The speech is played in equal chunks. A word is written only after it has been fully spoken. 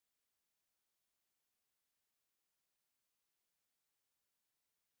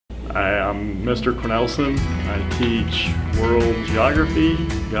I'm Mr. Cornelson. I teach world geography,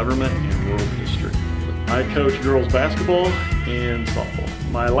 government, and world history. I coach girls basketball and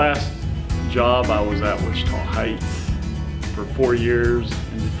softball. My last job, I was at Wichita Heights for 4 years,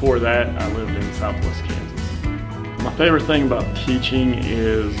 and before that I lived in Southwest Kansas. My favorite thing about teaching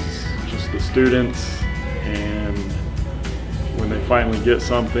is just the students, and when they finally get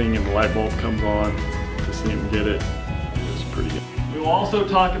something and the light bulb comes on, to see them get it is pretty good. We'll also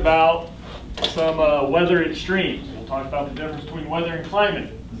talk about some weather extremes. We'll talk about the difference between weather and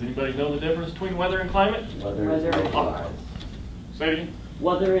climate. Does anybody know the difference between weather and climate? Weather is say it again.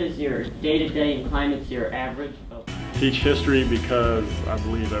 Weather is your day-to-day and climate's your average. Teach history because I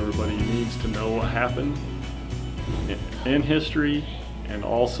believe everybody needs to know what happened in history, and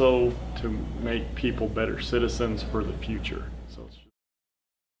also to make people better citizens for the future.